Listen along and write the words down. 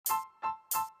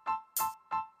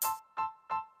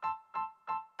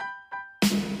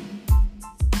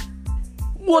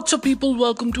What's up, people?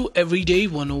 Welcome to Everyday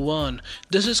 101.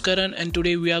 This is Karan, and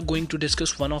today we are going to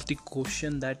discuss one of the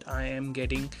question that I am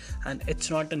getting, and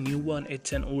it's not a new one;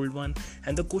 it's an old one.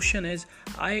 And the question is: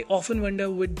 I often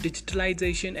wonder, with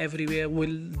digitalization everywhere,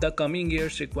 will the coming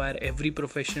years require every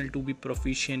professional to be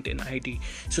proficient in IT?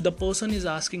 So the person is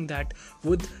asking that,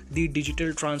 with the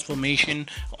digital transformation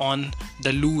on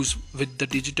the loose, with the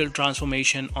digital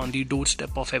transformation on the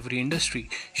doorstep of every industry,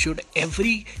 should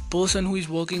every person who is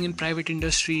working in private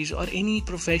industries or any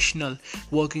professional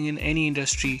working in any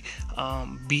industry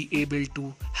be able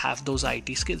to have those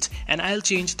IT skills? And I'll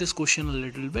change this question a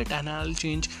little bit, and I'll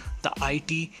change the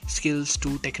IT skills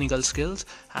to technical skills,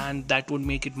 and that would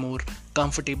make it more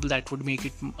comfortable, that would make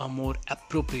it more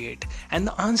appropriate. And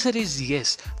the answer is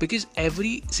yes, because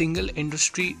every single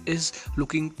industry is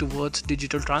looking towards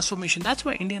digital transformation. That's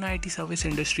why Indian IT service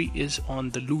industry is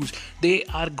on the loose. They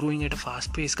are growing at a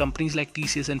fast pace. Companies like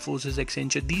TCS, Infosys,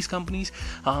 Accenture, these companies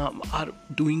are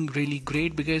doing really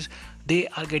great because they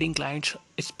are getting clients,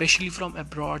 especially from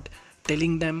abroad,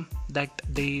 telling them that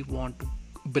they want to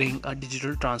bring a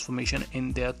digital transformation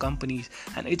in their companies.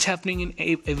 And it's happening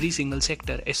in every single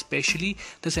sector, especially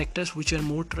the sectors which are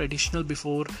more traditional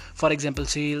before. For example,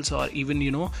 sales, or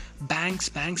even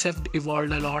banks have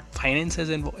evolved a lot, finance has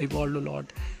evolved a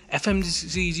lot,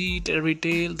 FMCG,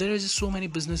 retail. There are just so many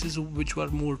businesses which were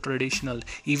more traditional.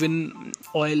 Even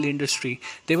oil industry,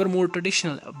 they were more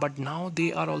traditional, but now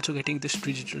they are also getting this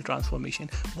digital transformation.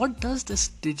 What does this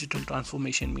digital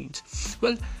transformation means?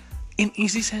 Well, in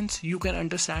easy sense, you can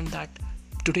understand that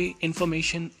today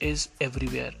information is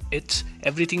everywhere. It's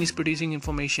everything is producing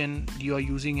information. You are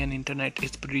using an internet,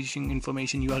 it's producing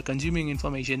information. You are consuming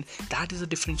information. That is a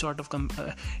different sort of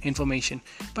information.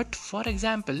 But for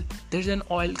example, there's an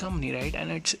oil company, right?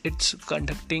 And it's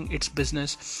conducting its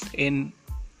business in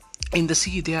the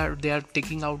sea. They are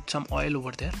taking out some oil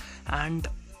over there. And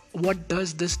what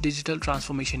does this digital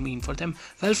transformation mean for them?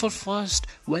 Well, for first,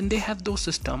 when they have those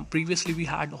systems, previously we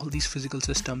had all these physical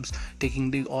systems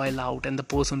taking the oil out, and the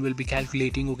person will be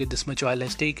calculating, okay, this much oil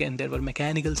has taken. There were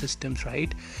mechanical systems,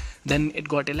 right? Then it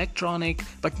got electronic,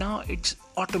 but now it's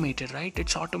automated, right?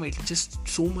 It's automated, just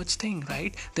so much thing,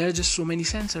 right? There are just so many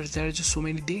sensors, there are just so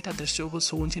many data, there's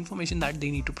so much information that they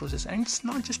need to process. And it's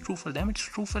not just true for them, it's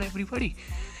true for everybody.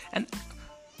 And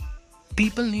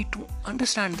people need to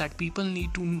understand that, people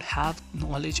need to have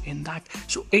knowledge in that.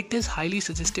 So it is highly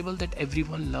suggestible that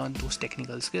everyone learn those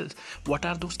technical skills. What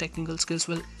are those technical skills?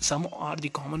 Well, some are the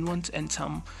common ones, and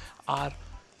some are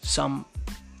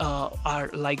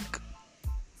like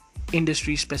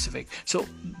industry specific. So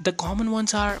the common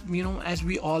ones are, as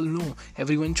we all know,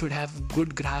 everyone should have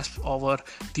good grasp over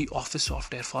the office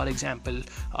software. For example,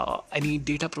 any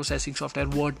data processing software,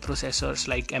 word processors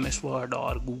like MS Word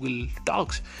or Google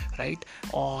Docs, right?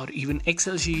 Or even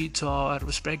Excel sheets or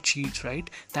spreadsheets, right?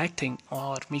 That thing,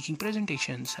 or making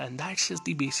presentations. And that's just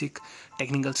the basic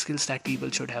technical skills that people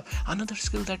should have. Another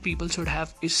skill that people should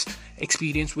have is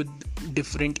experience with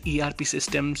different ERP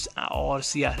systems or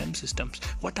CRM systems.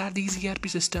 What are these ERP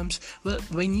systems? Well,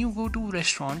 when you go to a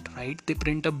restaurant, right, they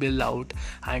print a bill out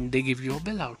and they give you a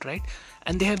bill out, right?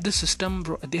 And they have this system,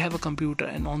 they have a computer,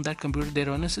 and on that computer they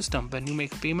run a system. When you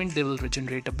make a payment, they will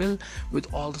generate a bill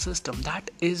with all the system.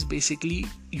 That is basically,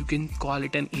 you can call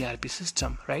it an ERP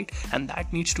system, right? And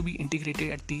that needs to be integrated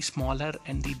at the smaller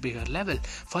and the bigger level.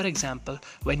 For example,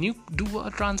 when you do a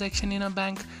transaction in a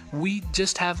bank, we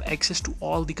just have access to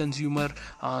all the consumer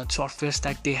softwares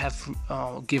that they have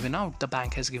given out, the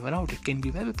bank has given out. It can be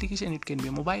web application, it can be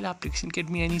a mobile application, it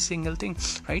can be any single thing,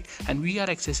 right? And we are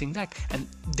accessing that. And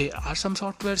there are some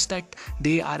softwares that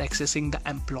they are accessing, the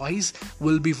employees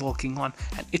will be working on.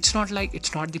 And it's not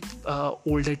the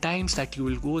older times that you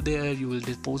will go there, you will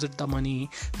deposit the money,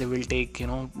 they will take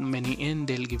money in,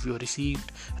 they'll give you a receipt,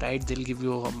 right? They'll give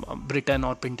you a written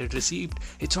or printed receipt.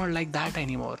 It's not like that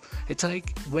anymore. It's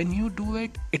like when you do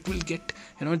it, it will get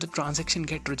the transaction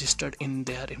get registered in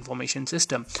their information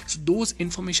system. So those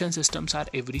information systems are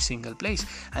every single place,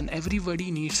 and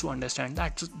everybody needs to understand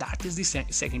that. So that is the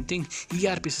second thing.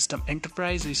 ERP system,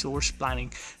 enterprise resource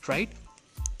planning, right?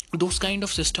 Those kind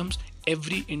of systems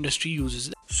every industry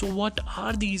uses. So what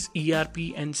are these ERP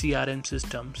and CRM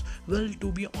systems? Well,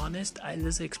 to be honest, I'll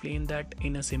just explain that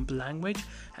in a simple language.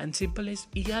 And simple is,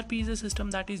 ERP is a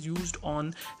system that is used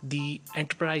on the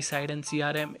enterprise side, and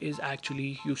CRM is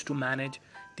actually used to manage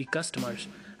the customers.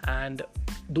 And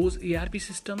those ERP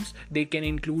systems, they can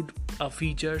include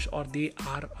features, or they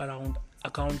are around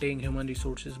accounting, human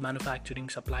resources, manufacturing,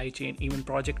 supply chain, even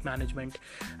project management,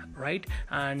 right?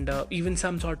 And even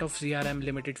some sort of CRM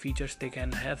limited features they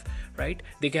can have, right?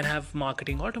 They can have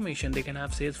marketing automation, they can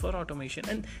have sales for automation,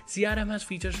 and CRM has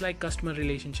features like customer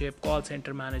relationship, call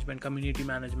center management, community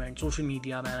management, social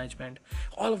media management,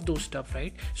 all of those stuff,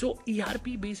 right? So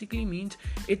ERP basically means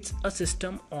it's a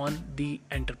system on the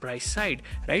enterprise side,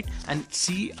 right? And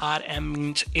CRM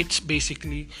means it's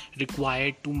basically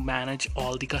required to manage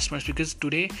all the customers, because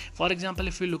today, for example,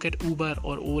 if you look at Uber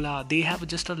or Ola, they have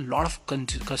just a lot of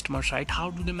customers, right?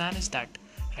 How do they manage that,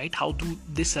 right? How do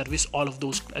they service all of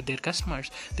those their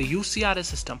customers? They use CRM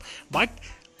system, but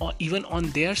even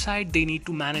on their side they need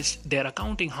to manage their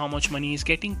accounting, how much money is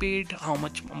getting paid, how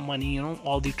much money,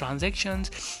 all the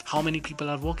transactions, how many people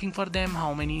are working for them,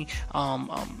 how many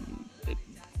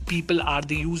people are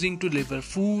they using to deliver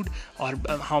food, or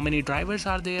how many drivers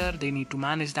are there, they need to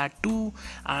manage that too.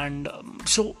 And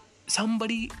so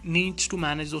somebody needs to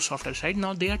manage those softwares, right?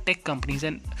 Now they are tech companies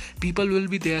and people will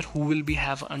be there who will be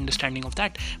have understanding of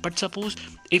that. But suppose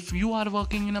if you are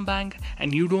working in a bank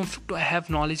and you don't have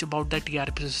knowledge about that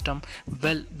ERP system,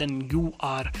 well, then you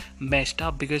are messed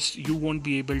up, because you won't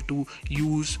be able to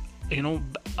use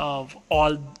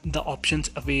all the options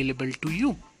available to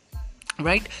you,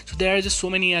 right? So there are just so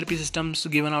many ERP systems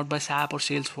given out by SAP or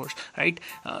Salesforce, right?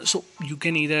 So you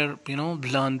can either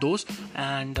learn those,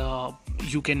 and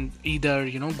you can either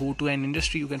go to an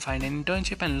industry, you can find an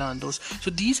internship and learn those. So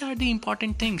these are the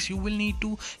important things you will need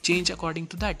to change according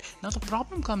to that. Now the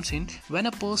problem comes in when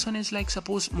a person is like,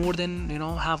 suppose more than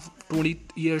have 20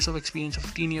 years of experience or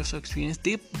 15 years of experience,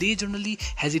 they generally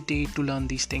hesitate to learn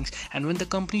these things, and when the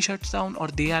company shuts down or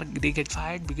they get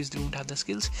fired because they don't have the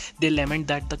skills, they lament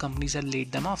that the companies have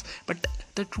laid them off. But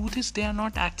the truth is they are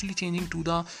not actually changing to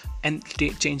the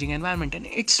changing environment, and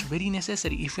it's very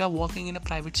necessary. If you are working in a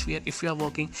private sphere, if you are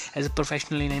working as a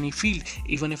professional in any field,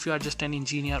 even if you are just an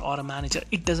engineer or a manager,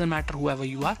 it doesn't matter whoever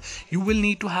you are, you will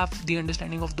need to have the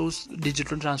understanding of those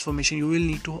digital transformation, you will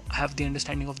need to have the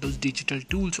understanding of those digital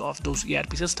tools, of those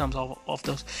ERP systems, of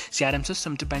those CRM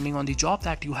systems, depending on the job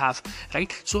that you have,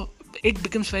 right? So it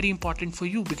becomes very important for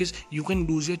you, because you can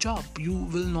lose your job, you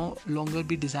will no longer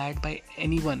be desired by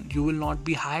anyone, you will not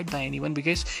be hired by anyone,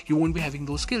 because you won't be having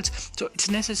those skills. So it's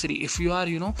necessary, if you are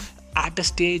at a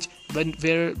stage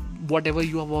where whatever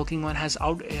you are working on has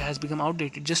become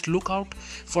outdated, just look out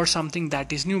for something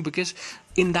that is new, because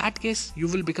in that case you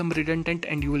will become redundant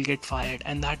and you will get fired,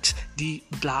 and that's the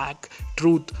black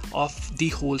truth of the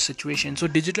whole situation. So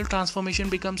digital transformation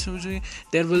becomes usually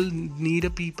there will need a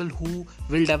people who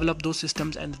will develop those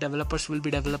systems, and the developers will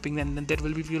be developing them, and then there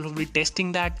will be people who will be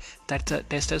testing that the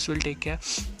testers will take care.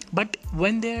 But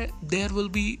when there will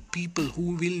be people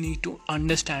who will need to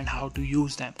understand how to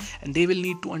use them, and they will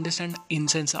need to understand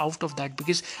ins and out of that,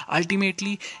 because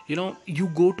ultimately you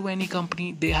go to any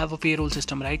company, they have a payroll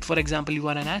system, right? For example, you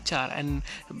are an HR and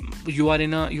you are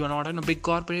not in a big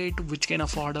corporate which can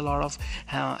afford a lot of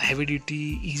heavy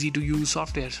duty easy to use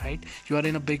softwares, right? You are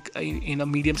in a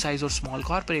medium size or small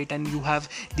corporate, and you have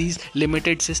these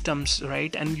limited systems,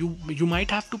 right? And you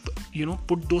might have to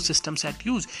put those systems at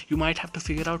use. You might have to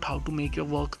figure out how to make your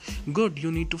work good.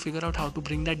 You need to figure out how to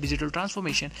bring that digital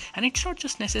transformation, and it's not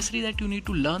just necessary that you need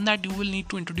to learn that, you will need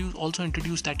to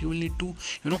introduce that, you will need to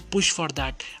push for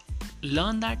that,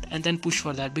 learn that and then push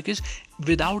for that, because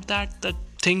without that the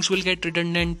things will get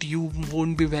redundant, you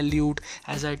won't be valued,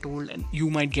 as I told, and you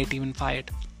might get even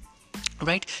fired,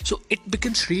 right? So it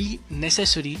becomes really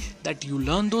necessary that you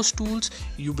learn those tools,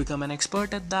 you become an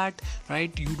expert at that,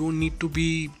 right? You don't need to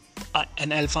be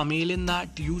an alpha male in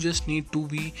that, you just need to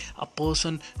be a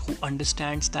person who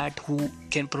understands that, who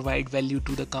can provide value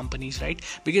to the companies, right?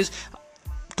 Because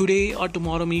today or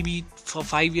tomorrow, maybe for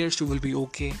 5 years you will be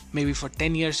okay, maybe for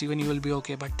 10 years even you will be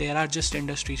okay, but there are just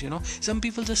industries, some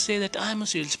people just say that I'm a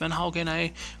salesman, how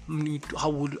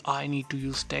would I need to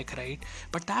use tech, right?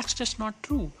 But that's just not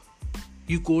true.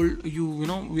 We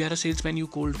are a salesman, you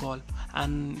cold call,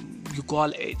 and you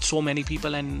call so many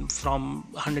people, and from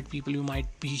 100 people you might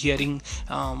be hearing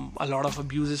a lot of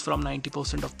abuses from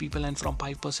 90% of people, and from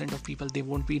 5% of people they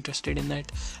won't be interested in that,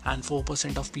 and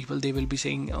 4% of people they will be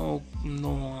saying, oh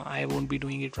no, I won't be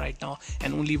doing it right now,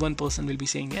 and only 1% will be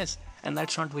saying yes, and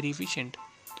that's not very efficient.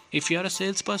 If you are a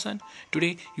salesperson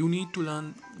today, you need to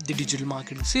learn the digital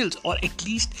marketing sales, or at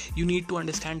least you need to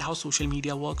understand how social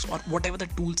media works, or whatever the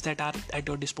tools that are at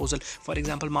your disposal. For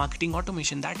example, marketing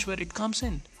automation, that's where it comes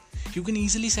in. You can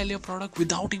easily sell your product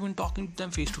without even talking to them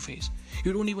face to face.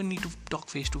 You don't even need to talk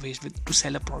face to face to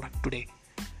sell a product today,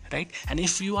 right? And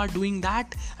if you are doing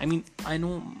that, I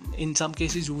know in some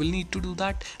cases you will need to do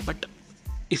that, but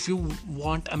if you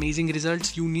want amazing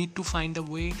results, you need to find a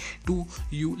way to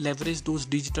you leverage those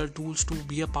digital tools to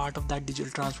be a part of that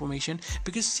digital transformation.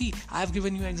 Because see, I've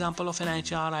given you example of an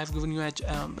HR, I've given you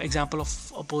example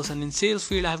of a person in sales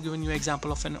field, I've given you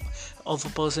example of a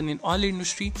person in oil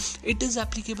industry. It is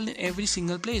applicable in every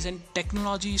single place, and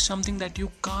technology is something that you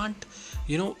can't,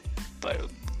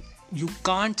 you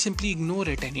can't simply ignore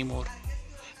it anymore.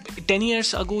 10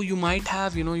 years ago you might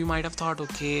have thought,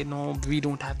 okay, no, we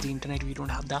don't have the internet, we don't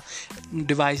have the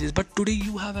devices, but today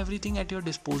you have everything at your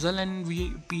disposal, and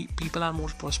people are more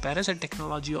prosperous, and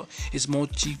technology is more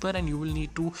cheaper, and you will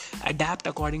need to adapt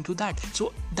according to that.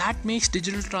 So that makes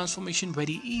digital transformation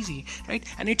very easy, right?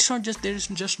 And it's not just, there is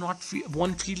just not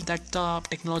one field that the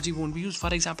technology won't be used.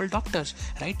 For example, doctors,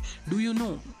 right? Do you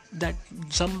know that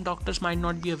some doctors might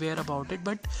not be aware about it,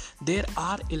 but there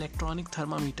are electronic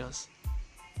thermometers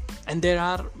and there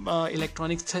are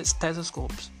electronic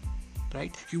stethoscopes,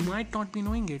 right? You might not be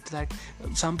knowing it, that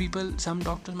some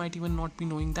doctors might even not be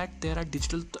knowing that there are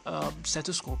digital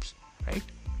stethoscopes, right?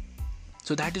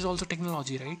 So that is also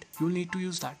technology, right? You will need to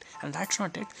use that. And that's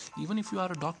not it. Even if you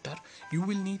are a doctor, you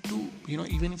will need to,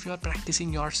 even if you are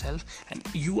practicing yourself and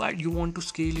you want to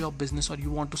scale your business, or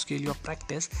you want to scale your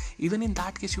practice, even in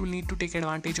that case you will need to take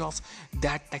advantage of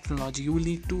that technology. You will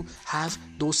need to have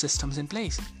those systems in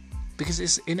place, because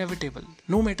it's inevitable.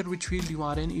 No matter which field you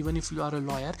are in, even if you are a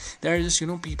lawyer, there are just,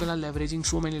 people are leveraging,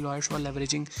 so many lawyers who are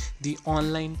leveraging the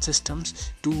online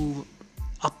systems to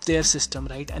up their system,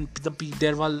 right? And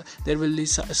there will be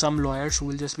some lawyers who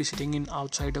will just be sitting in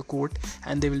outside a court,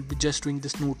 and they will be just doing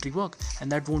this notary work,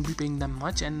 and that won't be paying them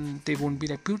much, and they won't be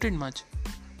reputed much,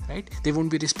 right? They won't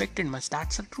be respected much.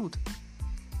 That's the truth.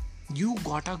 You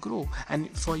gotta grow, and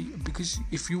because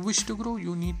if you wish to grow,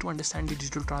 you need to understand the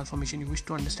digital transformation. You wish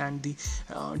to understand the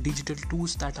digital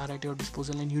tools that are at your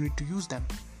disposal, and you need to use them.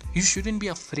 You shouldn't be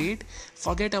afraid.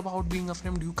 Forget about being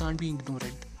afraid. You can't be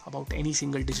ignorant about any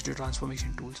single digital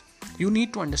transformation tools. You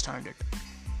need to understand it,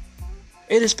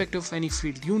 irrespective of any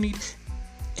field.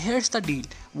 Here's the deal: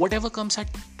 whatever comes at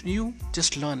you,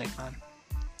 just learn it, man.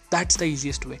 That's the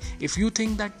easiest way. If you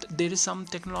think that there is some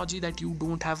technology that you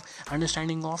don't have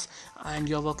understanding of, and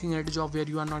you're working at a job where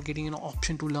you are not getting an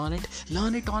option to learn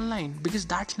it online, because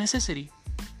that's necessary.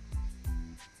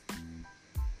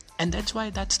 And that's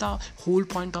the whole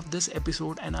point of this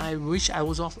episode, and I wish I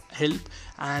was of help,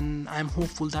 and I'm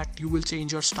hopeful that you will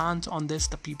change your stance on this,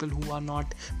 the people who are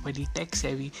not very tech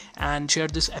savvy, and share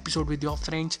this episode with your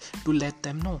friends to let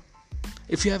them know.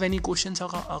 If you have any questions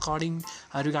regarding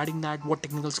that, what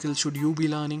technical skills should you be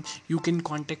learning, you can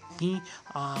contact me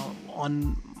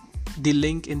on the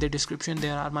link in the description.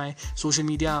 There are my social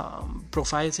media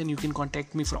profiles, and you can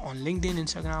contact me on LinkedIn,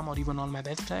 Instagram, or even on my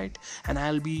website, and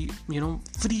I'll be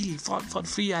freely for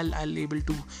free I'll able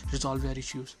to resolve your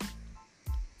issues.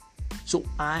 So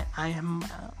I am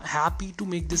happy to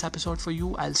make this episode for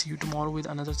you. I'll see you tomorrow with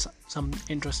another some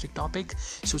interesting topic.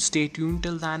 So stay tuned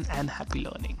till then, and happy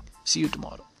learning. See you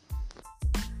tomorrow.